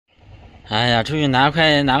哎呀，出去拿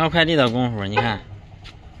个快递的功夫，你看，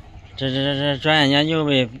这转眼间又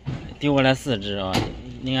被丢过来4只啊，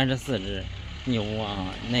应该是4只牛啊，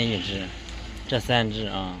那1只，这3只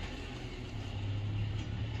啊。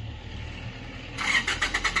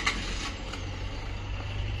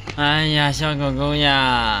哎呀，小狗狗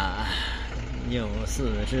呀，有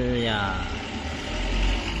4只呀。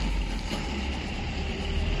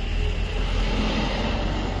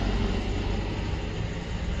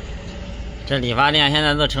这理发店现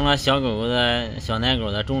在都成了小狗狗的小奶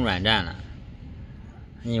狗的中转站了，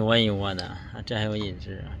一窝一窝的，这还有1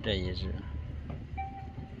只，这1只。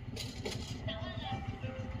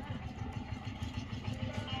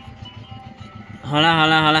好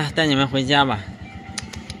了，带你们回家吧。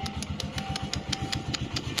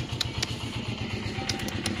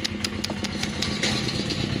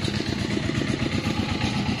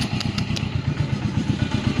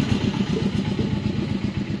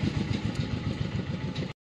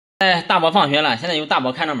大宝放学了，现在由大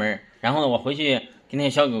宝看着门，然后呢，我回去给那些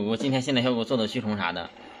小狗狗，今天新的小狗做做驱虫啥的，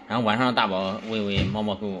然后晚上大宝喂猫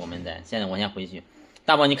猫狗狗们在。现在我先回去，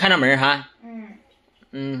大宝你看着门哈。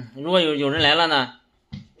如果有人来了呢？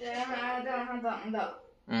有人来了就让他等等。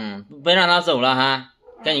别让他走了哈，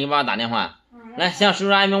赶紧给爸爸打电话。来，向叔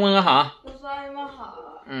叔阿姨们问个好。叔叔阿姨们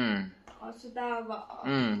好。我是大宝。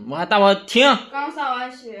我看大宝听。刚上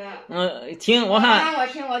完学。听，我看。我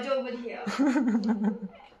听，我就不听。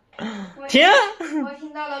停！我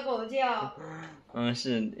听到了狗叫。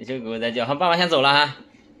是小狗在叫。好，爸爸先走了哈。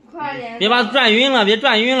快点。别把转晕了，别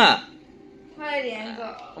转晕了。快点走。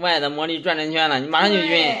外的魔力转圈圈了，你马上就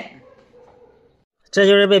晕。这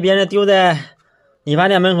就是被别人丢在理发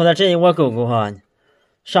店门口的这一窝狗狗哈。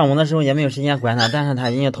上午的时候也没有时间管它，但是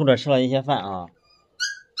它已经偷着吃了一些饭啊。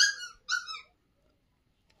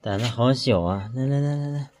胆子好小啊！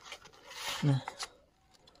来。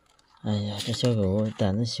哎呀，这小狗狗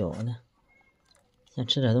胆子小呢，想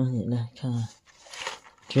吃点东西，来看看。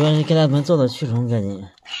主要是给它们做做驱虫，赶紧。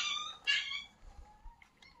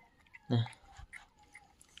来，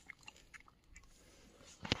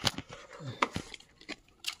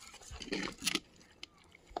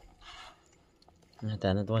你看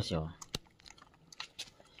胆子多小，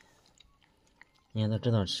你看都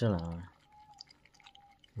知道吃了啊。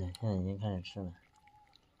现在已经开始吃了。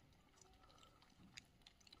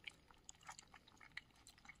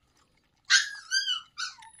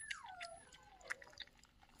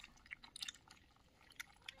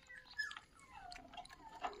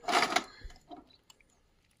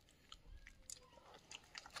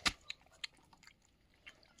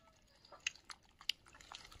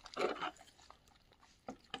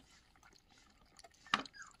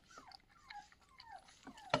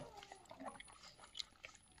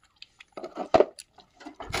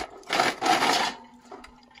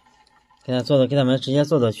给他们直接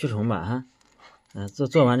做驱虫吧哈，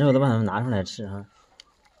做完之后都把它们拿出来吃哈。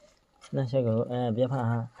那小狗狗，别怕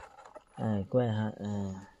哈，乖哈，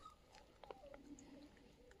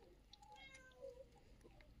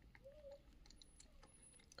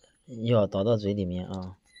药倒到嘴里面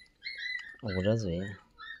啊，捂着嘴，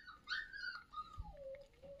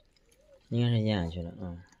应该是咽下去了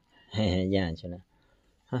啊，咽下去了。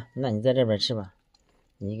好，那你在这边吃吧，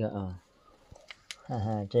一个啊。看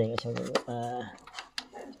看这个小狗狗，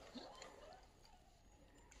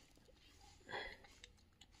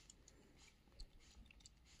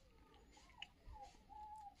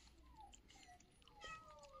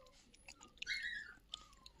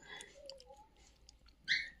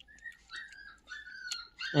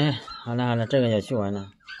好了，这个也去完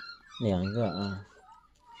了，2个啊。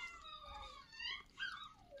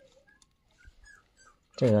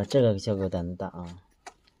这个小狗胆子大啊。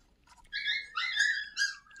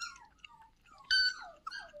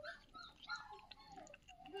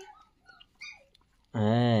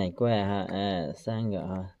乖哈，3个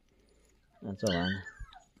啊，做完了。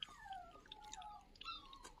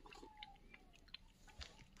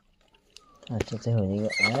这最后一个，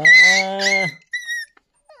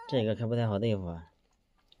这个可不太好对付啊，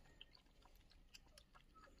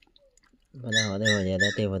不太好对付也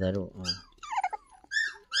得对付得住啊。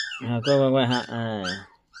乖哈，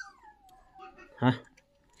好，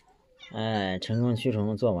成功驱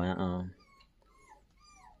虫做完啊。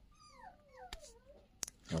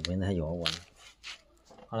不用它咬我了。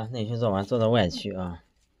好了，内区做完，做到外区啊，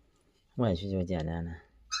外区就简单了。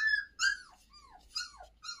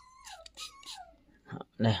好，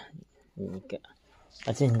来一个，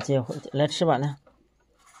接来吃吧，来。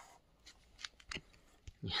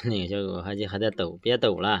你看那个小狗还在抖，别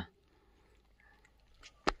抖了，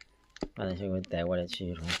把那小狗带过来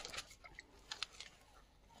驱虫。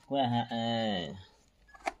乖还哎。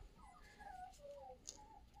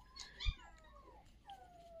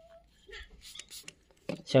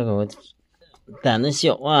小狗胆子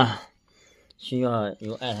小啊，需要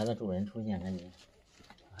有爱它的主人出现，赶紧。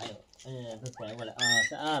还有，都拐过来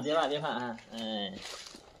啊！别怕别怕啊！哎，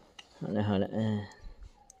好嘞好嘞，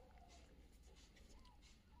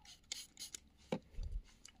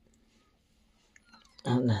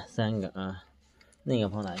那3个啊，那个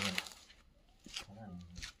跑哪去了？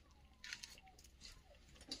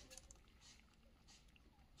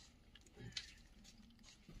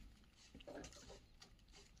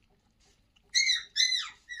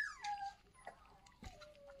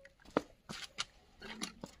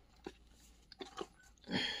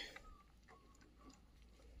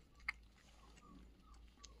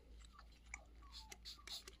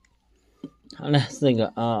好嘞，4个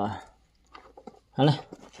啊，好嘞，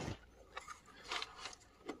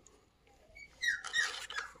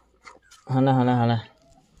好嘞，好嘞，好嘞，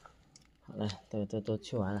好嘞，都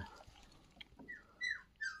去完了。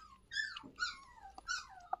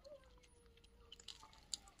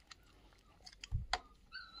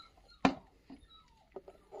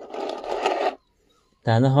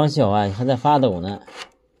胆子好小啊，还在发抖呢，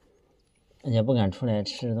也不敢出来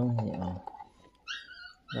吃东西啊。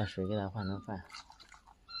把水给它换成饭。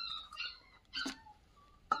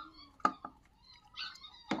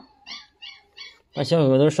那小狗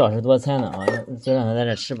狗都少食多餐了啊，就让它在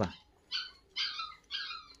这吃吧。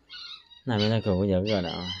那边的狗狗也饿了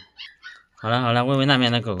啊。好了好了，喂喂那边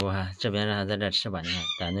的狗狗哈，这边让它在这吃吧。你看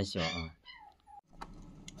胆子小啊。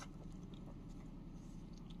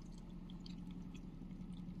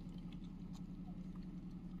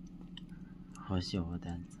好小啊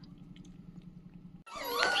胆子。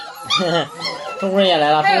富贵也来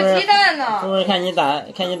了，还有鸡蛋呢。富贵看你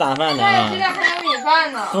打饭呢啊。还有鸡蛋，还有米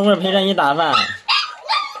饭呢。富贵陪着你打饭。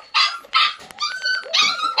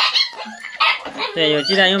对，有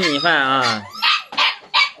鸡蛋有米饭啊。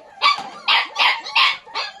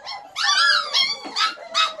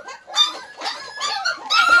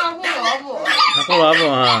还有胡萝卜。胡萝卜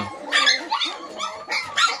啊。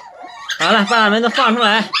好了，把它们都放出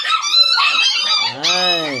来。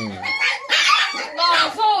哎。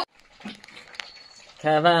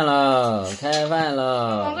开饭喽！开饭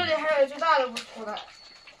喽！我这里还有一只大的不出来。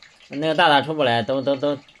那个大大出不来，等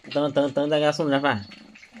再给他送点饭。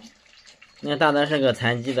那个大大是个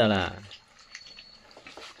残疾的了。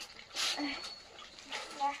哎，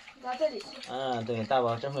来，到这里去。嗯，对，大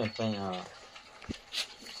宝真会分啊。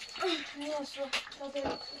你也是，到这里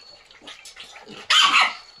去。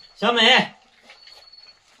小美，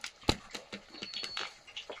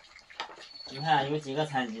你看有几个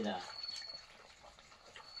残疾的？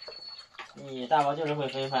大宝就是会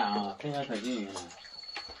分饭啊，分的可均匀了。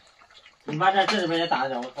你把这里边也打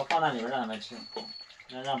点，我放那里边让他们吃，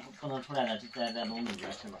让不能出来的在笼子里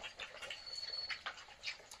边吃吧。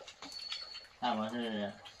大宝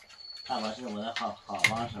是我的好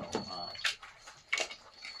帮手啊。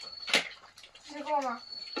吃够吗？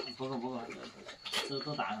不够，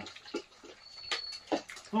都打上。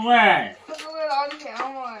富贵，这富贵老舔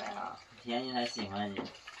我呀！舔你才喜欢你。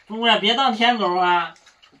富贵，别当舔狗啊！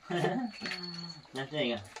那这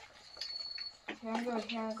个。舔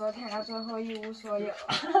狗舔到最后一无所有。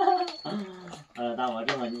大宝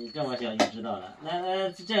这么小就知道了。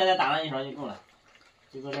那这个再打上一勺就够了，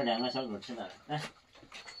就够这2个小狗吃的了。来，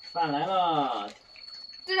饭来了。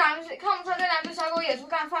这2只看不出来，这2只小狗也是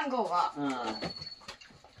干饭狗啊。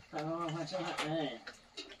快吃饭，哎。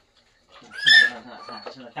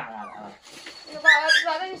吃了嘎嘎的啊。你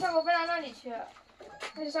把那些小狗搬到那里去，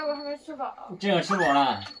那些小狗还没吃饱。这个吃饱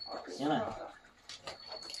了，行了。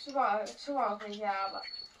吃饱回家吧。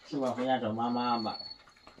吃饱回家找妈妈吧，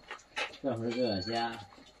各回各家。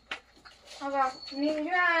好吧，你去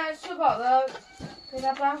让吃饱的给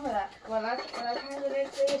它搬回来，我来看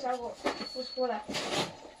这些小狗不出来。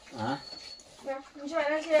啊？对，你去把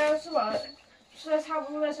那些吃饱的、吃的差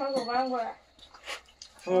不多的小狗搬过来。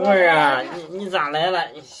富贵啊，你咋来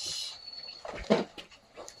了？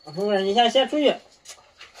富贵，你先出去。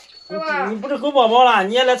你不是狗宝宝了，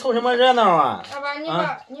你也来凑什么热闹啊？爸爸，你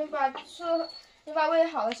把喂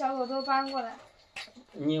好的小狗都搬过来。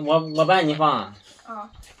我帮你放。啊。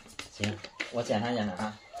行，我检查检查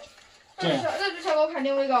啊。这只小狗肯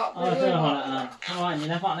定喂饱。这个好了啊，好，你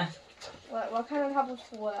来放来。我看着它不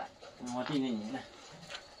出来。我递给你来。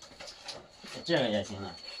这个也行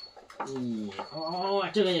了。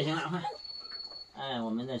这个也行了，快。哎，我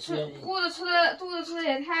们的肚子吃的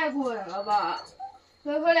也太滚了吧。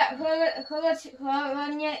和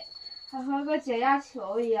个解压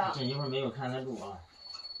球一样。这一会儿没有看得住啊。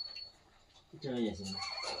这个也行。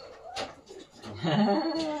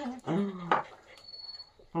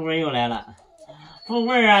富贵又来了，富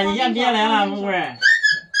贵啊，你先别来了，富贵。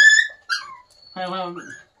快，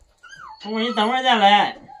富贵，你等会儿再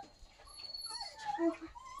来。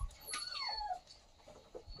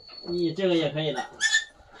你这个也可以的，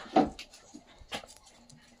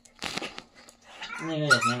那个也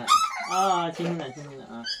行了啊，轻轻的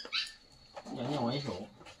啊，要念我一手。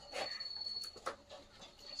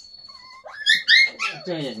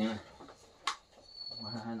这个也行了，我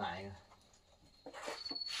看还哪一个？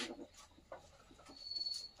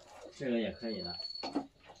这个也可以的，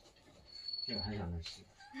这个还想着吃，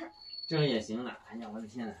这个也行了。哎呀，我的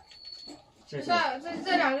天呐！这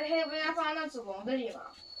两只黑不应该放在那子笼子里吗？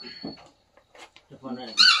这放这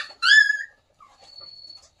里。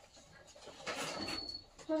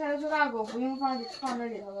这才是大狗，不用放这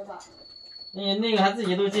里头的吧？那个它自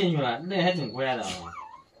己都进去了，那个还挺乖的啊。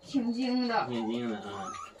挺精的。挺精的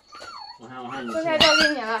啊！我看你。这才交给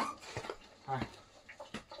你了。哎。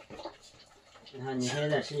你看，你还得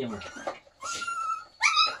再吃一会儿。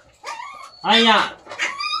哎呀，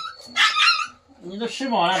你都吃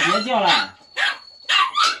饱了，别叫了。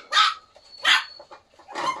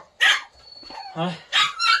哎，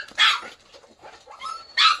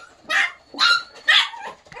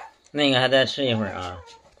那个还再吃一会儿啊。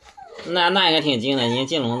那个挺精的，已经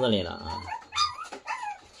进笼子里了啊。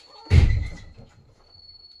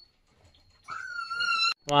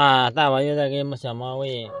哇，大宝又在给小猫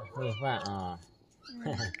喂饭啊！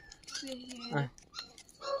嗯，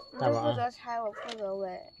大宝，你负责拆，我负责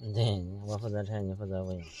喂。对，我负责拆，你负责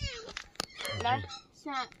喂。来，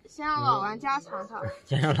先让老玩家尝尝。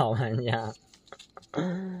先让老玩家，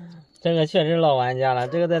这个确实老玩家了，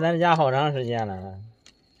这个在咱家好长时间了。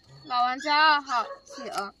老玩家2号，请。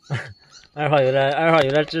2号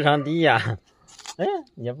有点智商低呀，哎，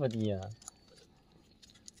也不低呀。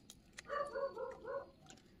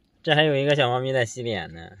这还有一个小猫咪在洗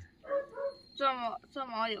脸呢。这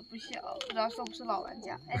毛也不小，不知道是不是老玩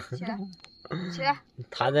家。哎，起来。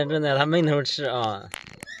它正在它闷头吃啊。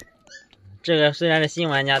这个虽然是新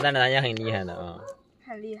玩家，但是它也很厉害的啊。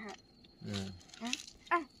很厉害。嗯。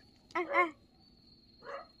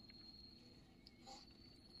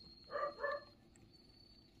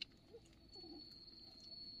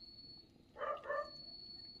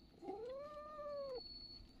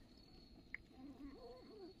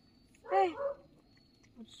哎。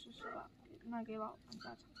我吃是吧？那给老玩家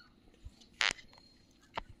尝。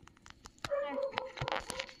哎，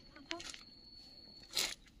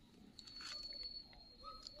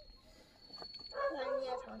那你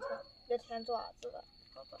也尝尝，别舔爪子了，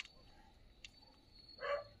宝宝。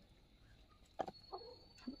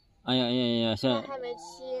哎呀，它还没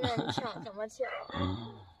亲呢，你抢什么抢？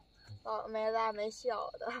没大没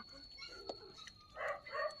小的。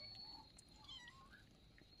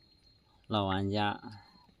老玩家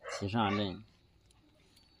齐上阵，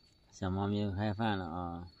小猫咪开饭了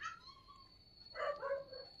啊！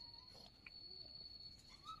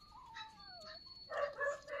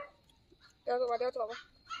叼走吧。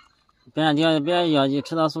别咬就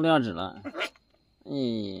吃到塑料纸了。哎，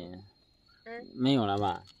没有了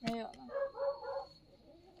吧？没有了。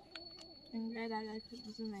应该大概可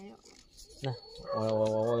能是没有了。来，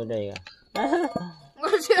我有这个。我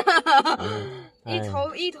去，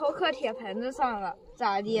一头磕铁盆子上了，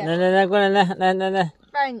咋地？来，过来，来。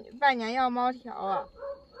半年要猫条啊！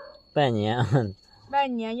半年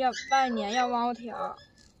要猫条。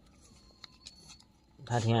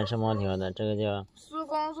他挺爱吃猫条的，这个叫施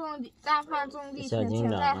工大范种地前，请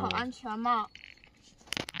戴好安全帽。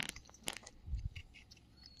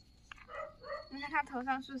你看它头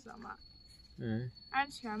上是什么？安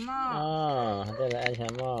全帽。哦，还戴了安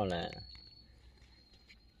全帽嘞。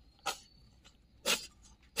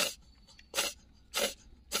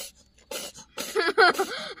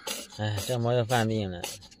哎，这猫又犯病了。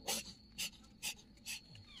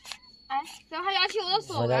哎，怎么还咬起我的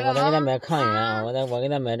手我来了？再给它买抗原啊！我给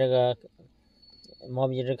它买这个猫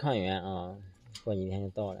鼻支抗原啊，过几天就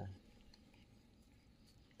到了。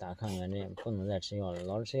打抗原针，不能再吃药了，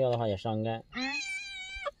老是吃药的话也伤肝。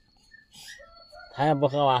他也不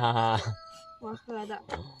喝娃哈哈。我喝的。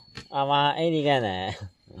娃哈 A 的钙奶，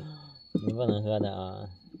你不能喝的啊。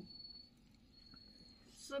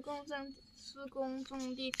施工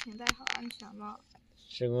种地，请戴好安全帽。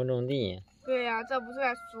施工种地。对呀，这不是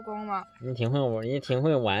在施工吗？你挺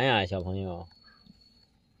会玩呀，小朋友。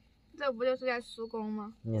这不就是在施工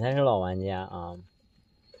吗？你才是老玩家啊！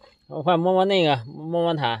我快摸那个，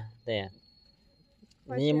摸它，对。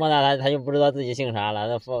你一摸它，它就不知道自己姓啥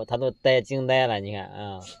了，它都惊呆了，你看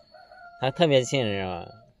啊，它特别信任啊。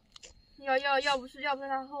要不是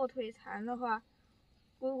它后腿残的话，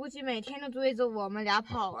估计每天都追着我们俩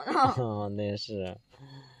跑呢。哦，那是。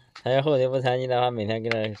他要后腿不残疾的话，每天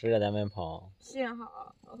跟着追着咱们跑。幸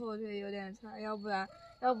好后腿有点残，要不然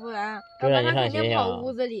他肯定跑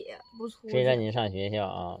屋子里不出去。追着你上学校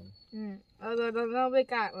啊。等被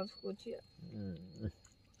赶了出去。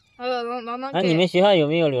那你们学校有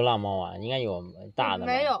没有流浪猫啊？应该有大的。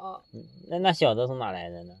没有。那小的从哪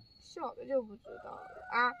来的呢？小的就不知道了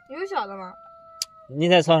啊，有小的吗？你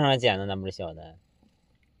在操场上捡的那不是小的？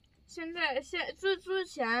之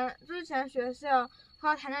前学校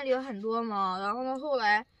花坛那里有很多猫，然后呢后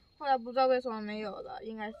来不知道为什么没有了，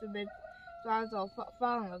应该是被抓走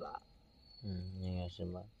放了吧。应该是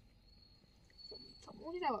吧。什么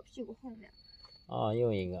东西在我屁股后面？哦，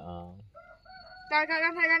又一个啊。刚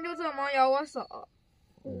才就这猫咬我手。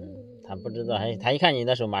他不知道，他一看你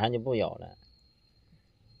的手马上就不咬了。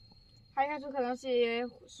他一开始可能是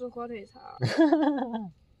火腿肠。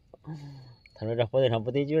他说这火腿肠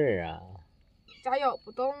不对劲儿啊。咋咬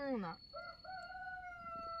不动呢？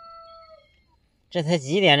这才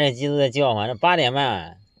几点？这鸡都在叫唤，这8点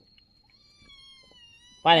半。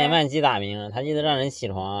8点半鸡打鸣，他记得让人起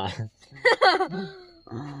床啊。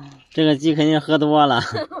这个鸡肯定喝多了。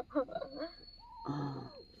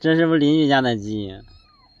这是不是邻居家的鸡？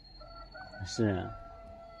是，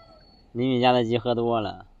邻居家的鸡喝多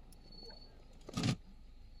了。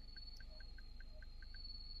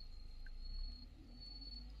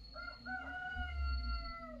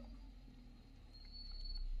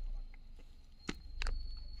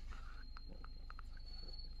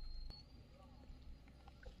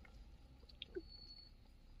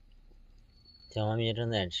小猫咪正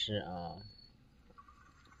在吃啊。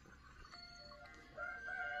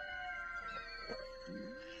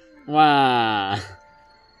哇，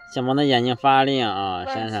小猫的眼睛发亮啊，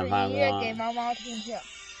闪闪发光。给猫猫听听。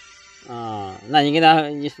那你给它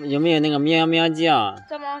有没有那个喵喵叫？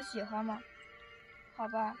这猫喜欢吗？好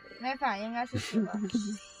吧，没反应，应该是喜欢。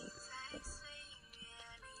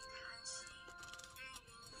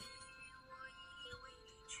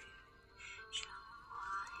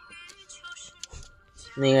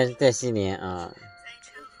那个在西边啊。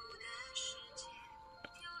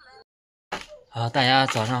好，大家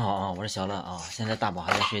早上好啊，我是小乐啊。现在大宝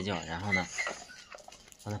还在睡觉，然后呢，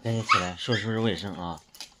让他赶紧起来收拾卫生啊。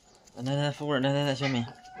来，富贵，来，小美，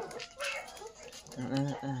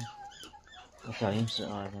小零食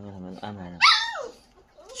啊，先给他们安排上。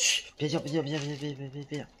嘘，别叫。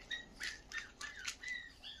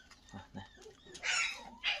好，来，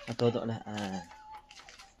豆豆来，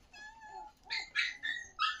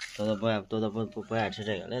豆豆不爱吃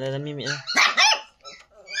这个，来，咪咪来。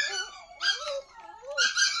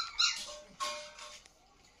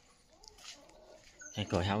先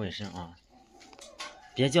搞一下卫生啊！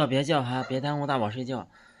别叫哈，别耽误大宝睡觉。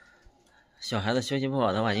小孩子休息不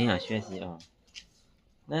好的话，影响学习啊。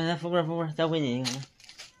来，富贵，再喂你一个。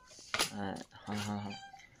好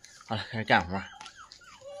了，开始干活。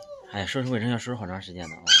收拾卫生要收拾好长时间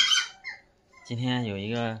的啊。今天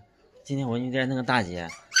我遇见那个大姐，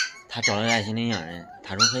她找了个爱心领养人，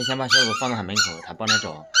她说可以先把小狗放到她门口，她帮着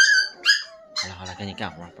找。好了，赶紧干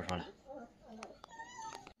活，不说了。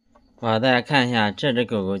哇，大家看一下，这只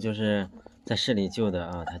狗狗就是在市里救的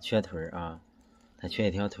啊，它缺腿啊，它缺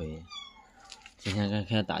一条腿。今天该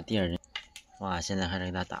开始打第二针，哇，现在还是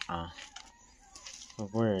给它打啊。富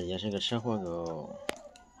贵也是个吃货狗，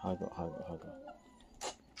好狗。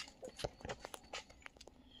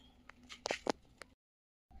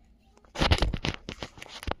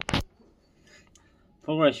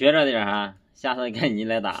富贵学着点哈，下次该你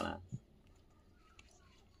来打了。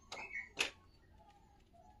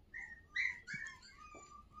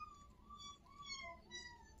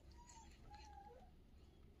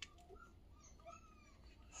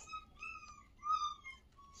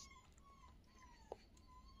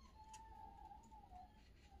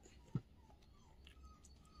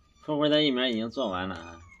富贵的疫苗已经做完了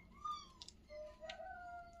啊。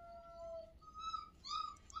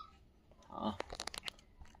好，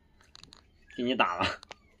给你打了。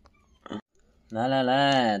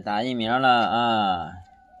来，打疫苗了啊！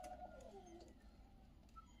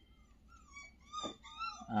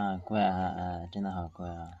乖啊，真的好乖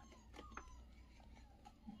啊。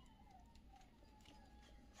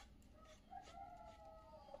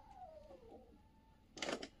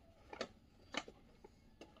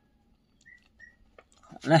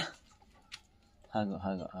来，好狗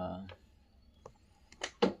啊！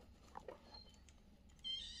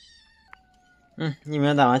疫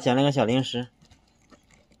苗打完，捡了个小零食。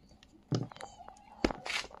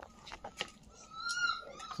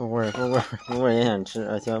富贵也想吃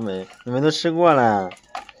啊，小美，你们都吃过了。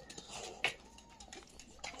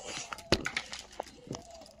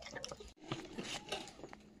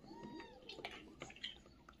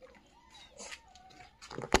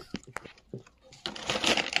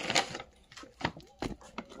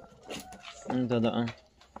豆豆，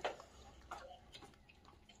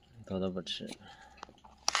豆豆不吃。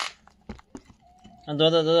豆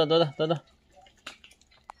豆。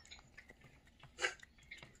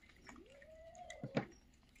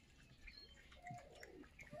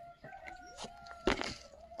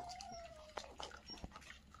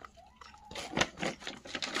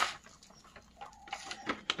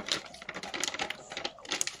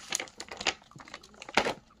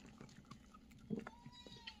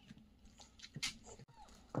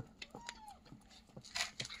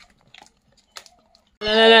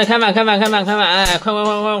来，开饭！哎，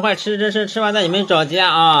快吃完再你们找家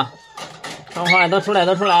啊！快，都出来！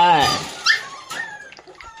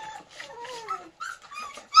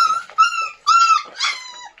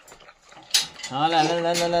好，来，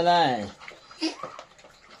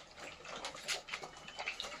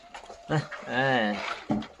哎。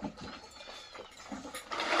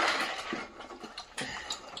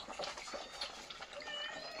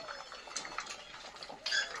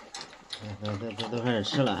都开始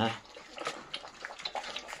吃了啊！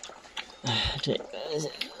哎，这个，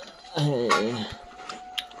哎，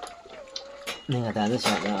那个胆子小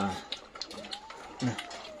的啊，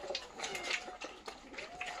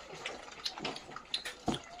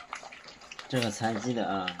这个残疾的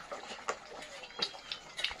啊，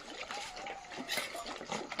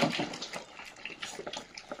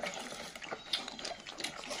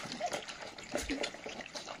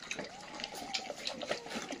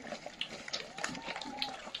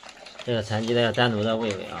这个残疾的要单独的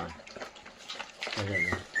喂啊，在这里。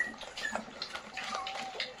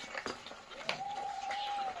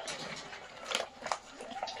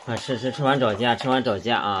快吃完找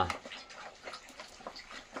家啊！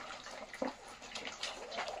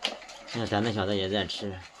那胆子小的也在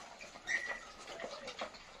吃。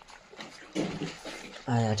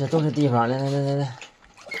哎呀，这都是地方，来，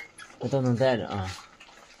这都能待着啊。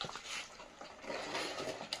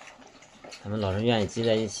他们老是愿意积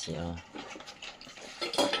在一起啊。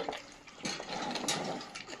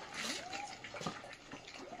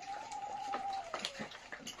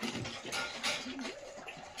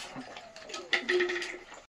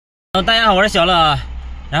大家好，我是小乐。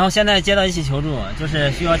然后现在接到一起求助，就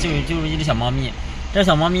是需要救助一只小猫咪。这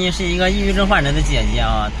小猫咪是一个抑郁症患者的姐姐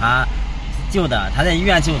啊，她在医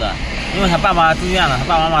院救的，因为她爸爸住院了，她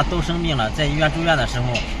爸爸妈妈都生病了，在医院住院的时候。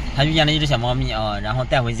他遇见了一只小猫咪啊，然后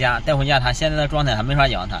带回家，他现在的状态还没法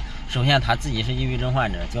养它。首先他自己是抑郁症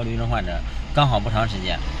患者、焦虑症患者，刚好不长时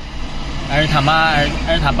间。而他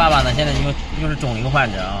爸爸呢，现在又是肿瘤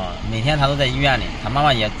患者啊，每天他都在医院里，他妈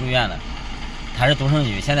妈也住院了。他是独生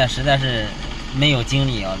女，现在实在是没有精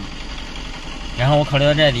力啊。然后我考虑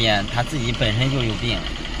到这点，他自己本身就有病，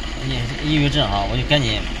抑郁症啊，我就赶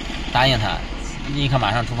紧答应他，立刻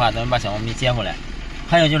马上出发，咱们把小猫咪接回来。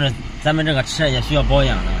还有就是咱们这个车也需要保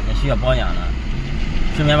养呢，顺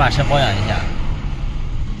便把车保养一下。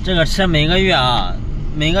这个车每个月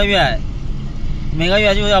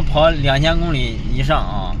就要跑2000公里以上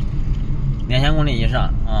啊，2000公里以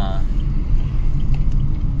上啊，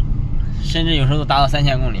甚至有时候都达到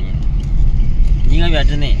3000公里，1个月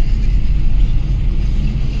之内，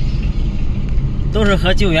都是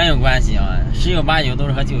和救援有关系啊，10有8有都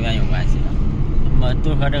是和救援有关系的，那么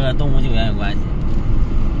都和这个动物救援有关系。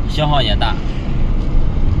消耗也大。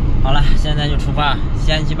好了，现在就出发，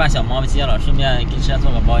先去把小猫接了，顺便给车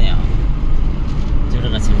做个保养，就这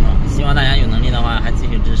个情况。希望大家有能力的话还继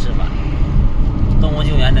续支持吧。动物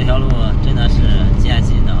救援这条路真的是艰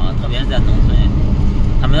辛的啊，特别是在农村，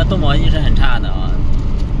他们的动保意识很差的啊。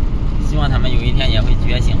希望他们有一天也会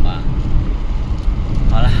觉醒吧。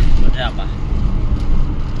好了，就这样吧。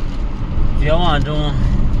绝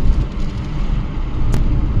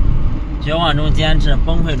望中坚持，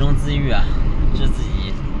崩溃中自愈啊！是自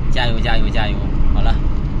己加油！好了，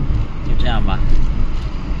就这样吧，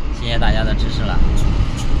谢谢大家的支持了。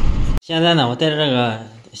现在呢，我带着这个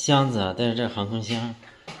箱子，带着这个航空箱，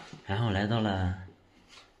然后来到了，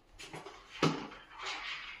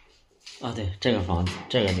对，这个房子，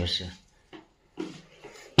这个就是，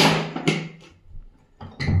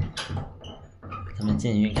咱们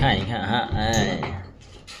进去看一看啊，哎。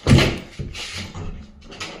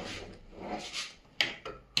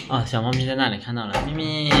小猫咪在那里看到了，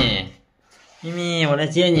咪咪，我来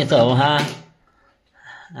接你走哈，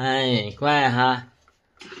哎，乖哈，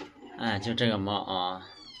哎，就这个猫啊，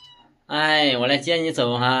哎，我来接你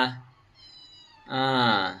走哈，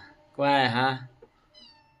啊，乖哈，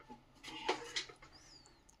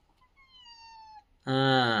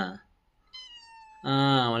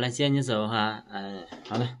我来接你走哈，哎，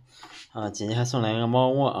好了，姐姐还送来一个猫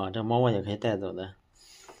窝啊，这猫窝也可以带走的，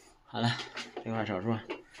好了，废话少说。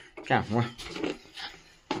干活。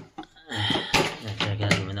哎，这给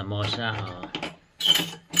我们的猫砂啊。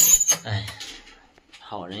哎，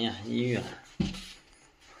好人呀，医院。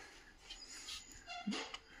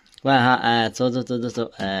乖哈，哎，走，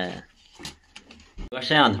哎，有个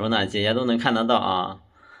摄像头呢，姐姐都能看得到啊。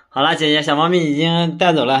好了，姐姐，小猫咪已经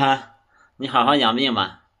带走了哈，你好好养病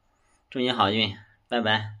吧，祝你好运，拜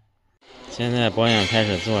拜。现在保养开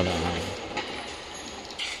始做了啊。